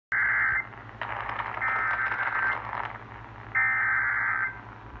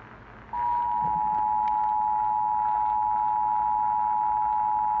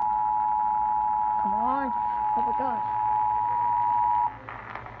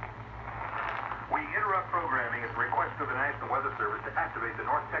of the National Weather Service to activate the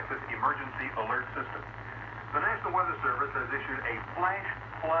North Texas Emergency Alert System. The National Weather Service has issued a flash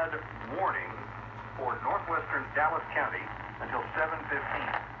flood warning for northwestern Dallas County until 7:15.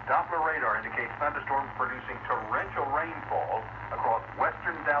 Doppler radar indicates thunderstorms producing torrential rainfall across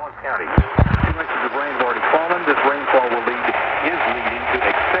western Dallas County. 2 inches of rain have already fallen. This rainfall is leading to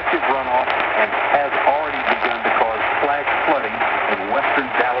excessive runoff and has already begun to cause flash flooding in western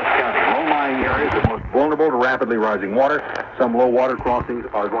Dallas County. Low-lying areas are most vulnerable to rapidly rising water. Some low water crossings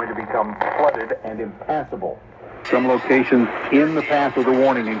are going to become flooded and impassable. Some locations in the path of the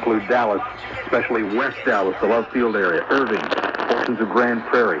warning include Dallas, especially West Dallas, the Love Field area, Irving, portions of Grand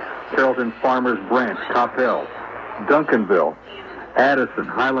Prairie, Carrollton, Farmers Branch, Coppell, Duncanville, Addison,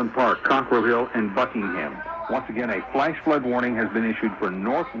 Highland Park, Cockrell Hill, and Buckingham. Once again, a flash flood warning has been issued for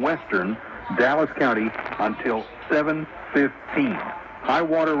northwestern Dallas County until 7:15. High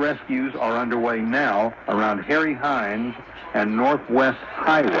water rescues are underway now around Harry Hines and Northwest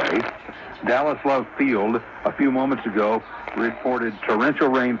Highway. Dallas Love Field, a few moments ago, reported torrential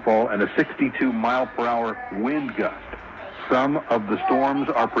rainfall and a 62-mile-per-hour wind gust. Some of the storms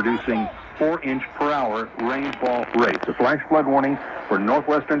are producing 4-inch-per-hour rainfall rates. A flash flood warning for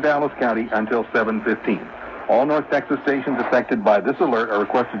northwestern Dallas County until 7:15. All North Texas stations affected by this alert are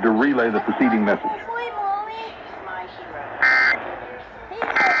requested to relay the preceding message.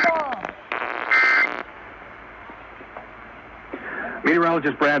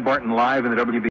 Meteorologist Brad Barton live in the WB